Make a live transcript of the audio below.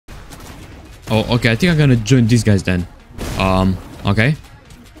Oh, okay. I think I'm gonna join these guys then. Okay.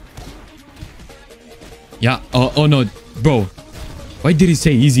 Yeah. Oh no, bro. Why did he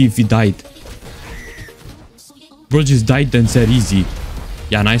say easy if he died? Bro just died and said easy.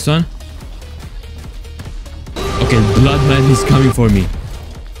 Yeah, nice one. Okay, Bloodman is coming for me.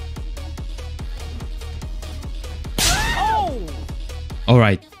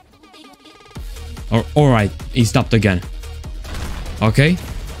 Alright. Alright, he stopped again. Okay.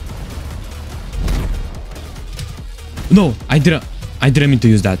 No, I didn't mean to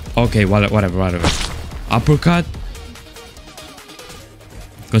use that. Okay, whatever. Uppercut.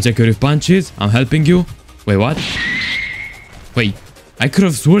 Consecutive punches. I'm helping you. Wait, what? Wait, I could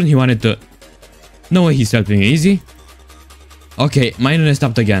have sworn he wanted to... No way he's helping me. Easy. Okay, my internet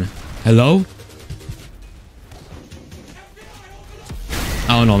stopped again. Hello?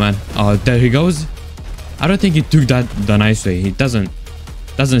 Oh no, man. Oh, there he goes. I don't think he took that the nice way. He doesn't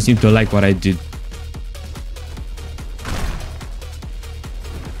seem to like what I did.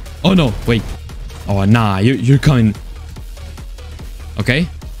 Oh no, wait. Oh nah, you're coming. Okay,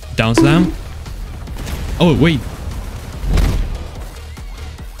 down slam. Oh wait.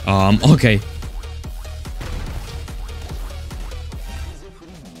 Okay.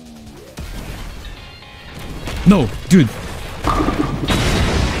 No, dude.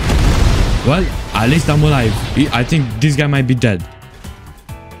 Well, at least I'm alive. I think this guy might be dead.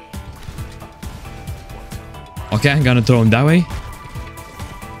 Okay, I'm gonna throw him that way.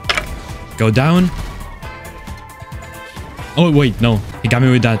 Go down. Oh, wait, no. He got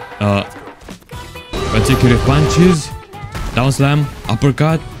me with that. Consecutive punches. Down slam.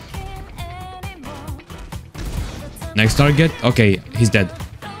 Uppercut. Next target. Okay, he's dead.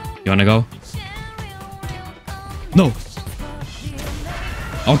 You wanna go? No.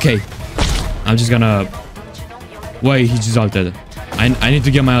 Okay. I'm just gonna... Wait, he just ulted. I need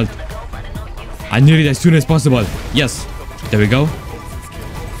to get my ult. I need it as soon as possible. Yes. There we go.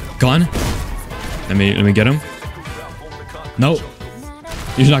 Gone. Let me get him. No.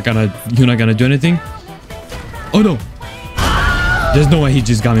 You're not gonna do anything. Oh no. There's no way he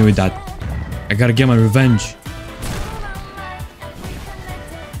just got me with that. I gotta get my revenge.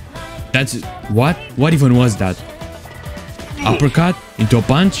 That's... What? What even was that? Uppercut into a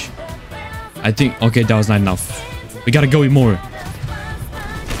punch? I think... Okay, that was not enough. We gotta go with more.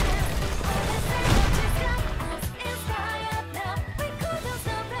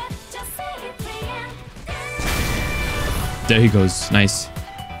 There he goes. Nice.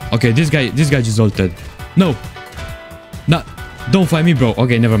 Okay, this guy just ulted. No. No. Don't fight me, bro.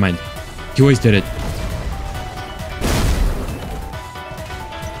 Okay, never mind. He wasted it.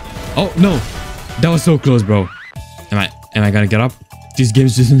 Oh, no. That was so close, bro. Am I gonna get up? This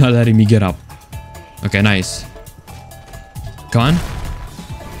game's just not letting me get up. Okay, nice. Come on.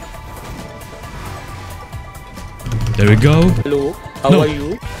 There we go. Hello. How are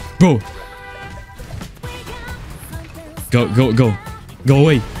you? Bro. Go. Go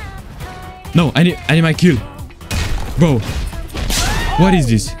away. No, I need my kill. Bro. What is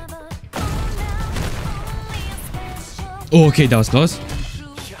this? Oh, okay, that was close.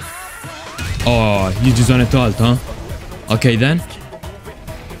 Oh, you just wanted to ult, huh? Okay, then.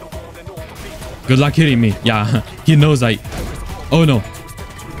 Good luck hitting me. Yeah, he knows I... Oh, no.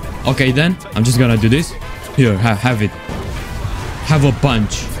 Okay, then. I'm just gonna do this. Here, have it. Have a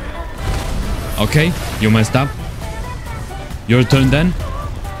punch. Okay, you messed up. Your turn, then.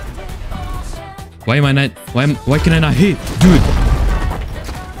 Why am I not... Why can I not hit? Dude.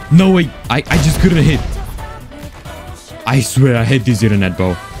 No, way. I just couldn't hit. I swear I hate this internet,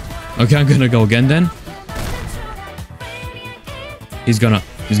 bro. Okay, I'm gonna go again, then. He's gonna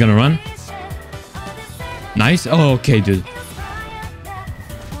run. Nice. Oh, okay, dude.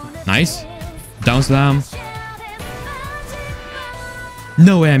 Nice. Down slam.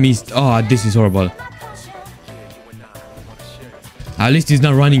 No way I missed. Oh, this is horrible. At least he's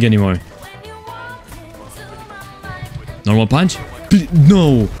not running anymore. Normal punch.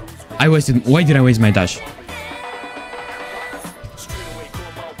 No. I wasted. Why did I waste my dash?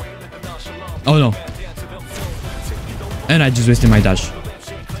 Oh no. And I just wasted my dash.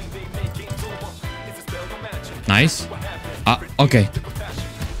 Nice. Okay.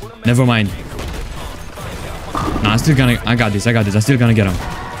 Never mind. Nah, I got this. I'm still gonna get him.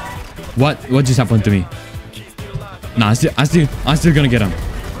 What just happened to me? Nah, I'm still gonna get him.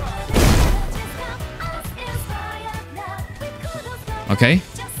 Okay.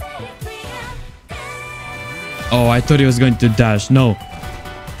 Oh, I thought he was going to dash. No.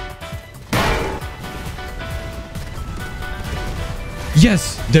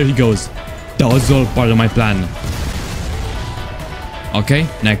 Yes, there he goes. That was all part of my plan. Okay,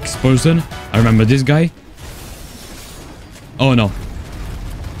 next person. I remember this guy. Oh no.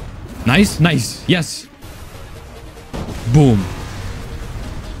 Nice, nice. Yes. Boom.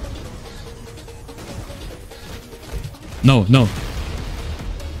 No, no.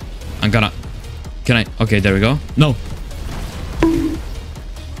 I'm gonna... Can I... Okay, there we go. No.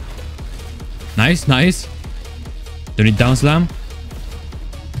 Nice, nice. Do you need down slam?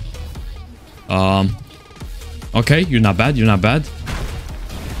 Okay, you're not bad. You're not bad.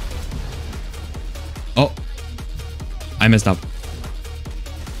 Oh. I messed up.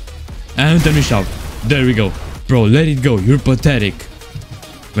 And then we shove. There we go. Bro, let it go. You're pathetic.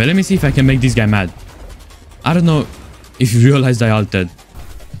 Wait, let me see if I can make this guy mad. I don't know if you realized I ulted.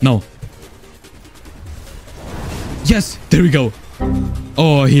 No. Yes, there we go.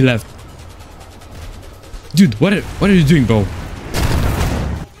 Oh, he left. Dude, what are you doing, bro?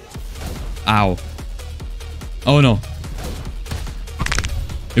 Ow. Oh no.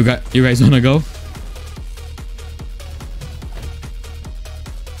 You guys wanna go?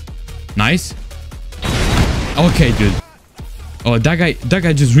 Nice. Okay, dude. Oh, that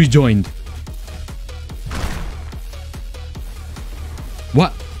guy just rejoined.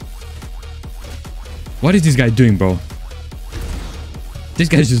 What? What is this guy doing, bro? This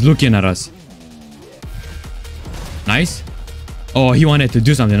guy's just looking at us. Nice. Oh, he wanted to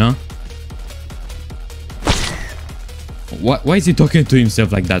do something, huh? Why is he talking to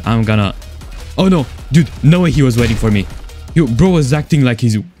himself like that? I'm gonna... Oh no, dude, no way he was waiting for me. Yo, bro was acting like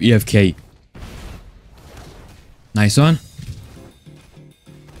he's EFK. Nice one.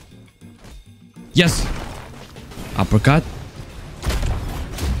 Yes. Uppercut.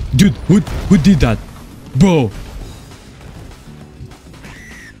 Dude, who did that? Bro.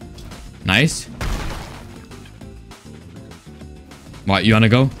 Nice. What, you wanna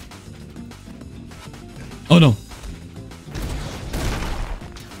go? Oh no.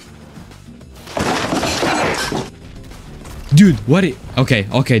 Dude, what?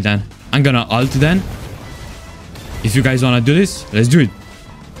 Okay, then. I'm gonna ult then. If you guys wanna do this, let's do it.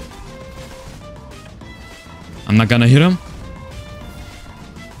 I'm not gonna hit him.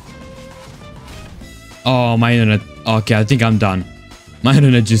 Oh, my internet. Okay, I think I'm done. My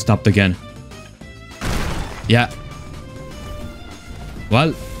internet just stopped again. Yeah.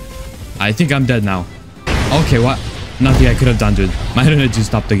 Well, I think I'm dead now. Okay, what? Nothing I could have done, dude. My internet just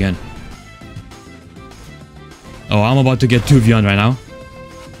stopped again. Oh, I'm about to get 2v1 right now.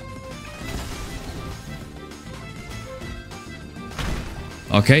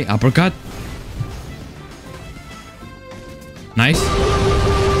 Okay, uppercut. Nice.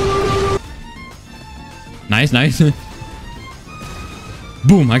 Nice.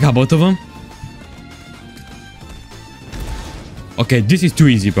 Boom, I got both of them. Okay, this is too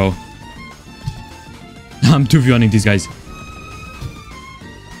easy, bro. I'm 2v1ing these guys.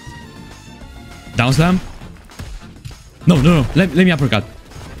 Down slam. No. Let me uppercut.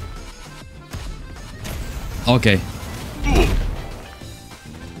 Okay.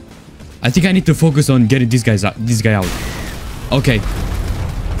 I think I need to focus on getting this guy out. Okay.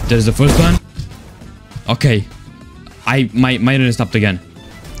 There's the first one. Okay. My internet stopped again.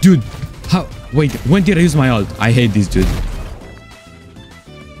 Dude, how? Wait, when did I use my ult? I hate this, dude.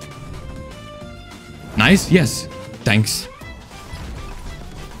 Nice. Yes. Thanks.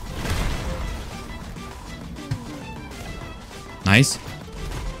 Nice.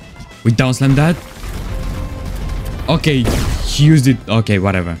 We down slam that. Okay, he used it. Okay,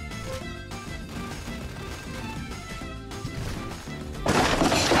 whatever.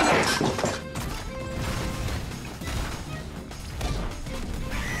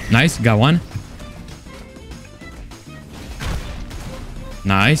 Nice, got one.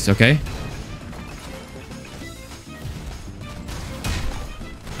 Nice, okay.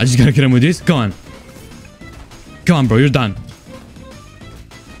 I just gotta get him with this. Come on. Come on, bro, you're done.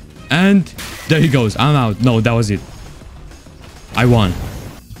 And there he goes. I'm out. No, that was it. I won.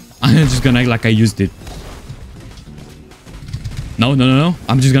 I'm just gonna act like I used it. No.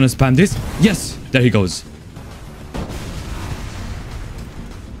 I'm just gonna spam this. Yes, there he goes.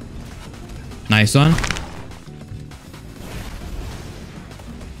 Nice one.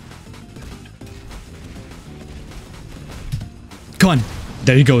 Come on.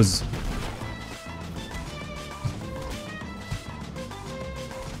 There he goes.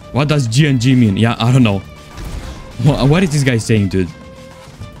 What does GNG mean? Yeah, I don't know. What is this guy saying, dude?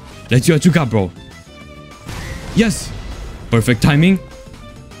 Let's see what you got, bro. Yes. Perfect timing.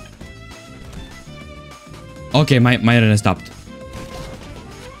 Okay, my internet stopped.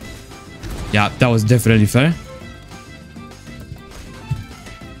 Yeah, that was definitely fair.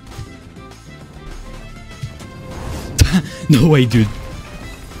 No way, dude.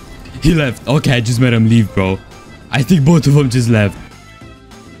 He left. Okay, I just made him leave, bro. I think both of them just left.